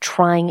 we have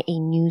trying a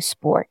new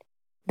sport.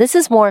 This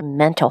is more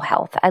mental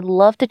health. I'd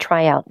love to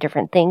try out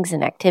different things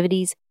and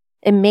activities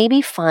and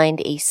maybe find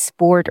a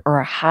sport or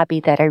a hobby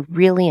that I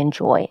really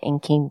enjoy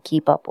and can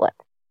keep up with.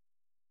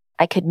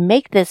 I could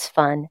make this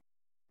fun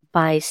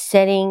by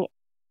setting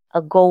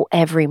a goal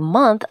every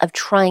month of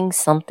trying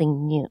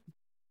something new.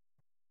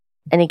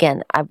 And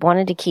again, I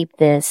wanted to keep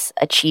this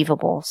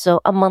achievable. So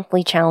a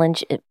monthly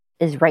challenge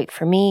is right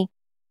for me.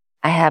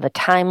 I have a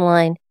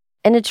timeline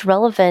and it's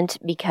relevant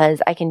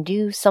because I can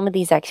do some of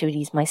these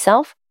activities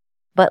myself.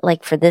 But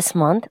like for this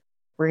month,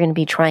 we're going to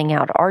be trying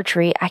out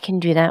archery. I can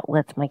do that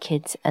with my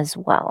kids as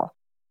well.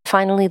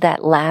 Finally,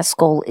 that last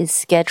goal is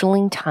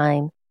scheduling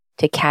time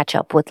to catch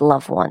up with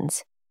loved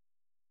ones.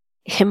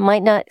 It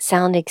might not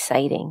sound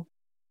exciting,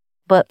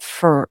 but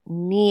for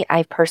me,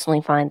 I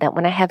personally find that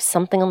when I have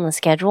something on the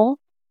schedule,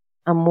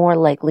 I'm more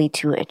likely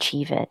to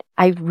achieve it.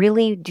 I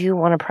really do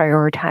want to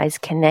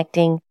prioritize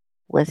connecting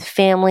with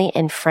family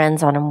and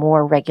friends on a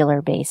more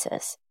regular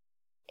basis.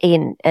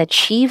 An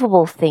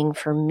achievable thing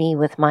for me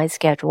with my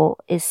schedule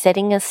is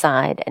setting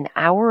aside an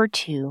hour or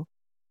two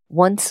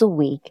once a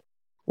week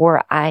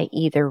where I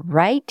either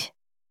write,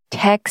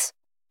 text,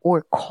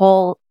 or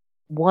call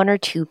one or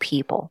two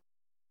people.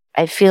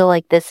 I feel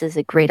like this is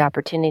a great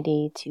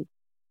opportunity to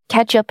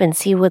catch up and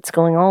see what's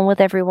going on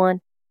with everyone.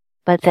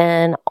 But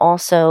then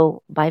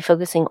also by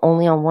focusing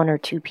only on one or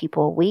two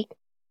people a week,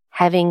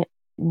 having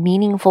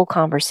meaningful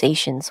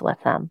conversations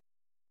with them.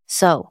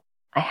 So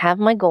I have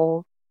my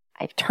goals.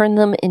 I've turned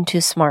them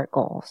into SMART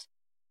goals.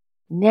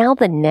 Now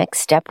the next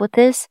step with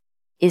this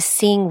is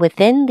seeing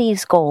within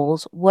these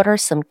goals, what are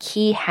some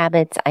key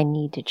habits I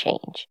need to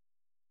change?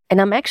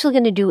 And I'm actually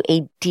going to do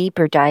a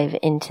deeper dive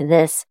into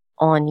this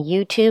on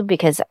YouTube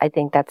because I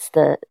think that's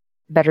the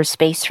better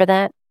space for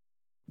that.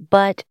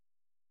 But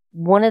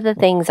one of the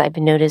things I've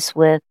noticed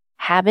with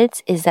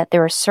habits is that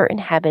there are certain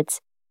habits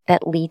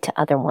that lead to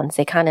other ones.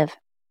 They kind of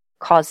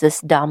cause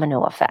this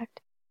domino effect.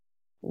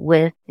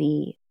 With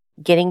the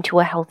getting to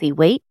a healthy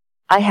weight,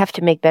 I have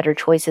to make better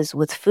choices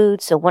with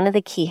food. So one of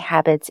the key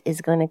habits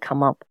is going to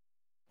come up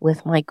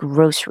with my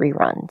grocery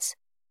runs.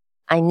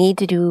 I need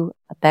to do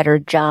a better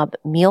job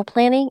meal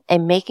planning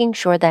and making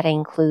sure that I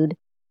include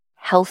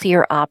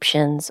healthier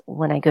options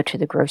when I go to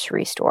the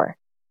grocery store.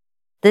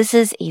 This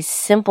is a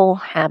simple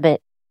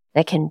habit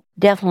that can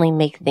definitely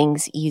make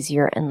things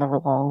easier in the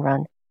long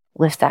run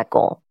with that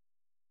goal.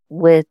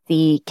 With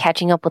the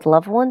catching up with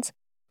loved ones,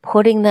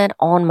 putting that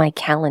on my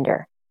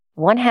calendar.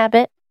 One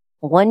habit,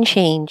 one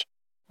change,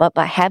 but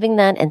by having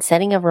that and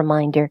setting a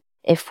reminder,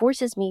 it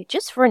forces me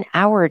just for an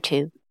hour or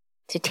two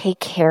to take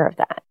care of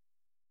that.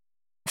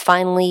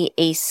 Finally,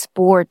 a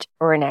sport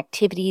or an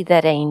activity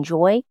that I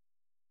enjoy,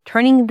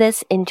 turning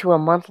this into a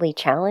monthly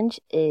challenge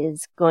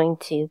is going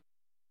to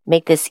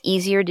make this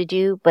easier to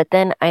do, but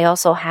then I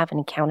also have an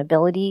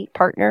accountability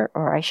partner,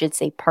 or I should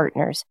say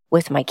partners,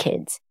 with my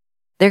kids.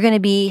 They're going to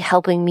be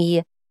helping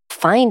me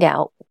find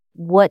out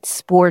what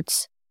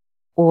sports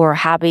or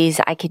hobbies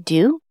I could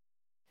do,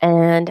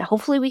 and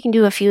hopefully we can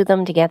do a few of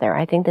them together.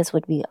 I think this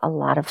would be a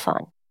lot of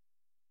fun.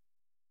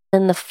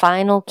 And the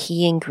final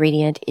key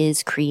ingredient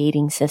is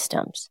creating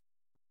systems.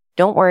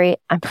 Don't worry,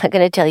 I'm not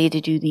going to tell you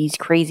to do these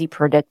crazy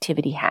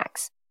productivity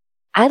hacks.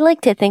 I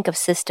like to think of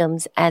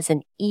systems as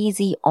an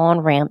easy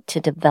on-ramp to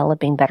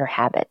developing better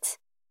habits.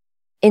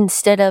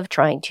 Instead of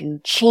trying to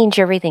change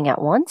everything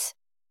at once,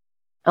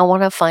 I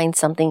want to find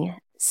something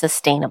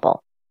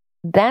sustainable.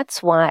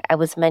 That's why I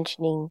was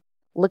mentioning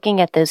looking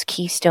at those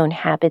keystone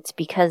habits,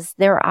 because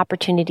there are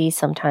opportunities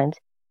sometimes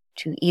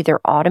to either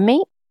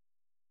automate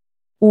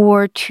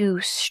or to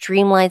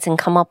streamline and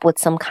come up with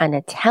some kind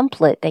of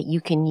template that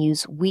you can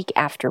use week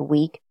after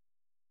week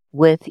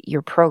with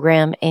your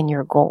program and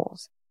your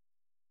goals.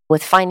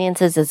 With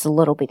finances, it's a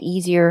little bit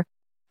easier.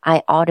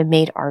 I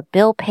automate our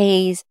bill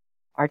pays,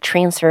 our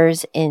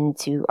transfers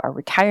into our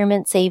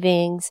retirement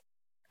savings,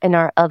 and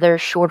our other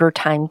shorter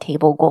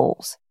timetable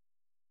goals.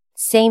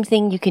 Same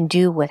thing you can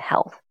do with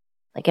health.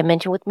 Like I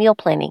mentioned with meal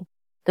planning,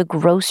 the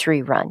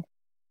grocery run.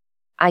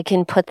 I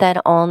can put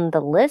that on the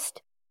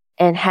list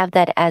and have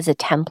that as a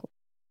template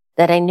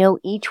that I know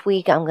each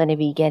week I'm going to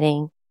be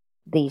getting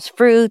these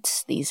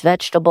fruits, these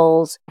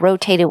vegetables,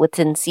 rotated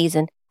within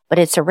season, but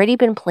it's already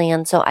been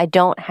planned, so I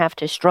don't have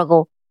to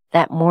struggle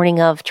that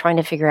morning of trying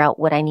to figure out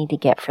what I need to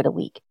get for the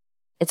week.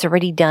 It's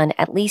already done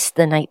at least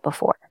the night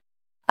before.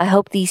 I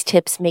hope these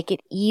tips make it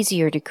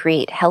easier to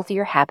create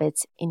healthier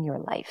habits in your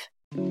life.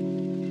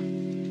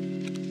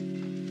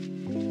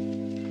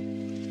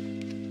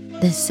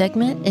 This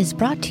segment is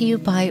brought to you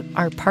by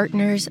our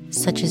partners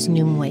such as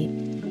Noom Weight.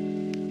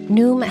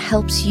 Noom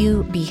helps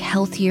you be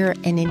healthier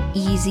in an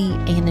easy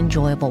and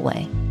enjoyable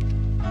way.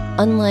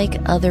 Unlike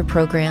other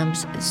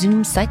programs,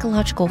 Zoom's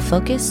psychological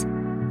focus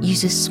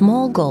uses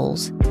small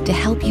goals to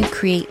help you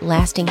create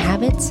lasting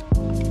habits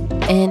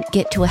and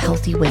get to a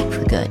healthy weight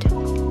for good.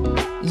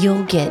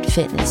 You'll get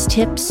fitness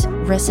tips,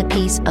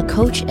 recipes, a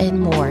coach, and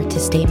more to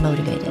stay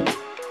motivated.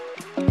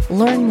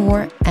 Learn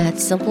more at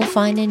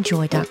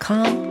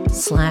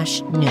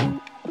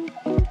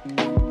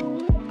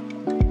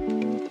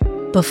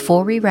simplifyandenjoy.com/Noom.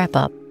 Before we wrap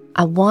up,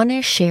 I want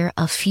to share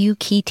a few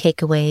key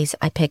takeaways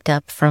I picked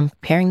up from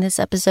preparing this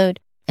episode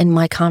and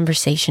my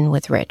conversation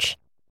with Rich.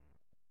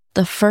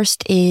 The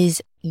first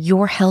is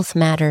your health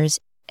matters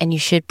and you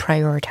should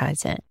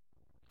prioritize it.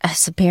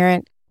 As a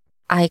parent,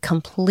 I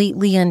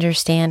completely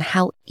understand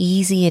how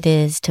easy it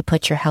is to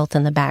put your health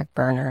in the back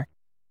burner.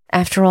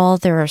 After all,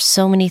 there are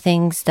so many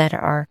things that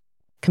are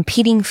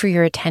competing for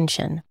your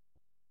attention.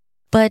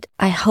 But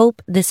I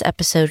hope this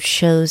episode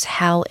shows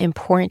how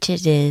important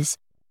it is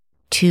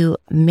to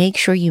make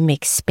sure you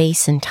make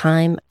space and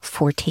time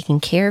for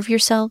taking care of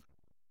yourself,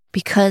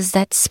 because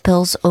that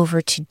spills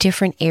over to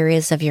different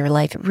areas of your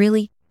life. It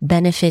really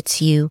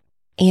benefits you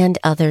and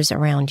others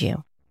around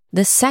you.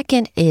 The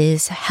second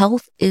is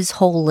health is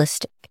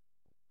holistic.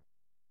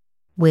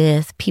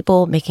 With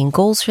people making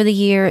goals for the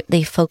year,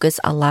 they focus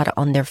a lot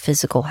on their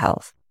physical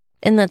health.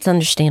 And that's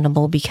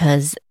understandable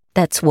because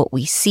that's what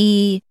we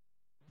see.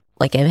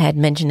 Like I had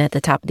mentioned at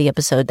the top of the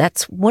episode,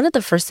 that's one of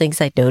the first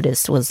things I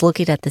noticed was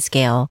looking at the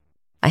scale,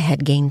 I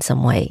had gained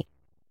some weight.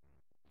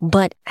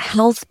 But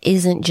health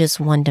isn't just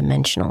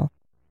one-dimensional.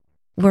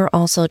 We're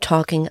also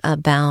talking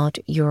about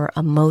your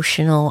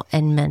emotional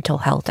and mental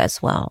health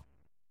as well.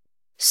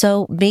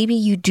 So maybe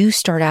you do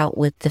start out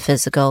with the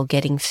physical,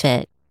 getting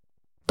fit,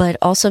 but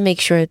also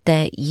make sure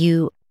that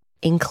you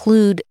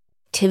include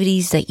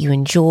activities that you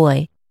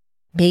enjoy.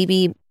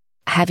 Maybe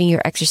having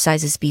your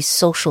exercises be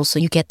social so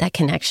you get that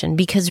connection.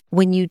 Because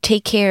when you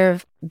take care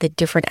of the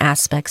different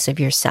aspects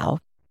of yourself,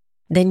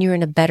 then you're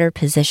in a better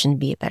position to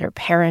be a better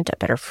parent, a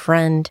better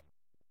friend,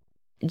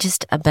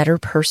 just a better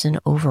person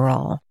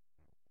overall.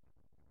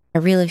 I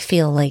really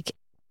feel like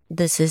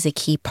this is a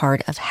key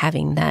part of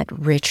having that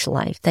rich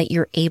life, that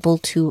you're able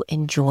to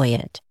enjoy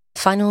it.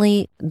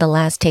 Finally, the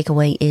last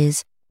takeaway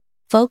is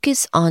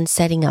focus on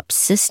setting up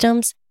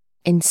systems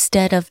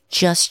instead of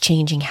just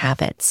changing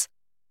habits.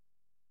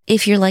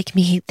 If you're like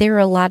me, there are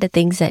a lot of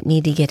things that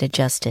need to get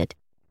adjusted.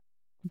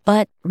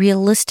 But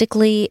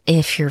realistically,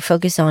 if you're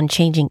focused on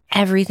changing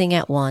everything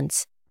at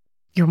once,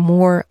 you're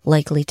more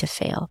likely to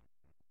fail.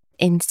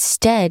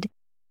 Instead,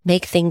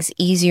 make things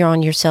easier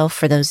on yourself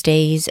for those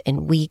days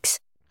and weeks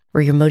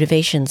where your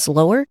motivation's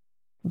lower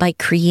by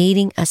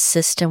creating a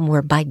system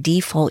where by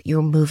default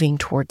you're moving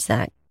towards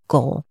that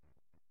goal.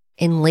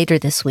 And later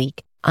this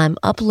week, I'm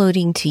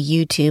uploading to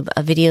YouTube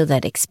a video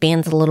that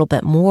expands a little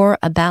bit more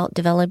about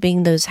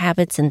developing those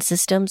habits and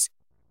systems.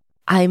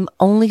 I'm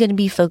only going to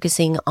be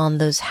focusing on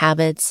those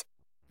habits.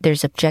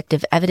 There's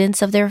objective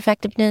evidence of their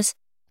effectiveness,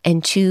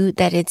 and 2,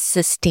 that it's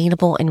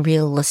sustainable and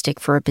realistic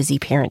for a busy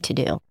parent to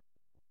do.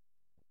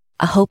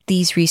 I hope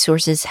these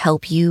resources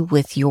help you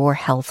with your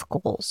health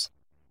goals.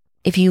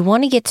 If you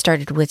want to get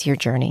started with your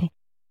journey,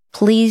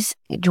 please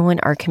join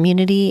our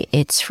community.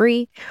 It's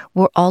free.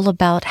 We're all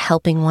about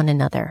helping one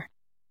another.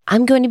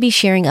 I'm going to be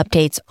sharing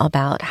updates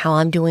about how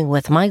I'm doing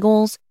with my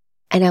goals,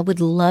 and I would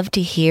love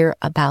to hear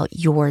about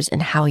yours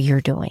and how you're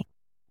doing.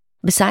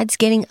 Besides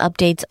getting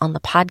updates on the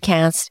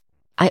podcast,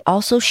 I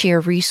also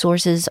share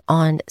resources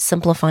on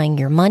simplifying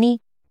your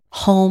money,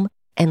 home,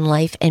 and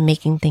life and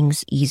making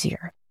things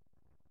easier.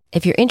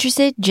 If you're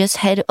interested, just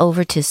head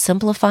over to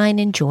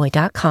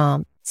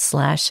simplifyingenjoy.com/join.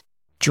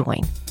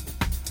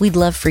 We'd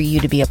love for you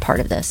to be a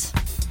part of this.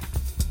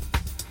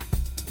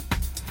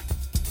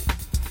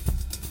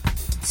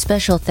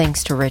 Special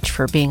thanks to Rich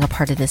for being a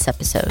part of this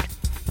episode.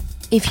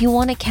 If you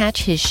want to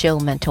catch his show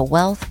Mental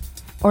Wealth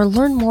or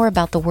learn more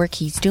about the work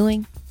he's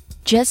doing,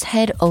 just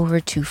head over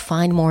to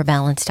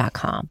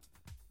findmorebalance.com.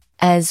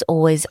 As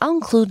always, I'll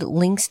include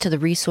links to the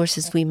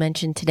resources we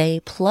mentioned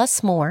today,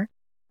 plus more,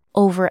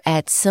 over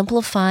at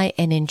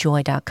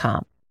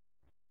simplifyingenjoy.com.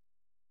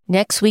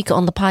 Next week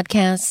on the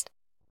podcast,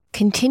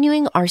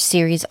 continuing our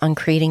series on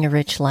creating a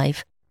rich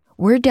life,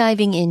 we're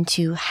diving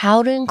into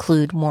how to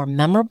include more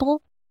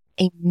memorable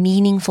and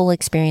meaningful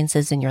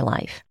experiences in your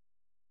life.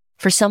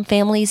 For some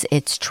families,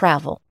 it's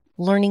travel,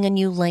 learning a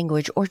new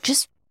language, or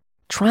just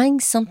trying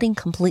something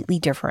completely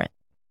different.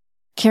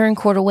 Karen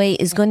Cordaway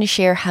is going to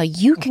share how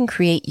you can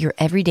create your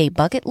everyday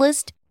bucket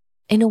list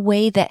in a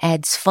way that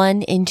adds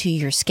fun into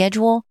your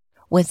schedule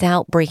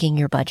without breaking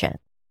your budget.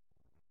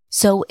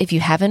 So if you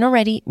haven't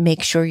already,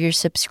 make sure you're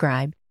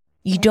subscribed.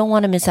 You don't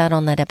want to miss out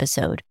on that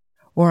episode.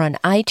 We're on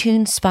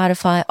iTunes,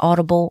 Spotify,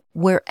 Audible,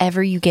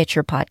 wherever you get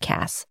your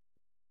podcasts.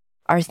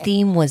 Our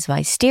theme was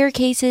by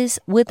Staircases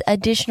with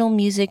additional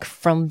music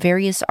from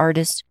various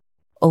artists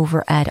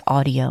over at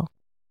Audio.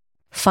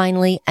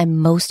 Finally, and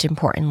most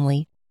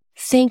importantly,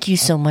 thank you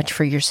so much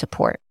for your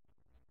support.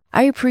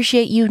 I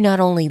appreciate you not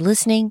only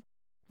listening,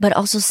 but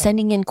also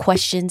sending in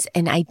questions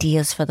and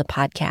ideas for the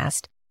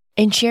podcast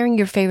and sharing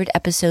your favorite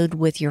episode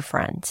with your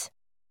friends.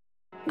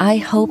 I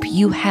hope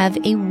you have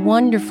a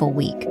wonderful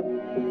week.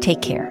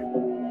 Take care.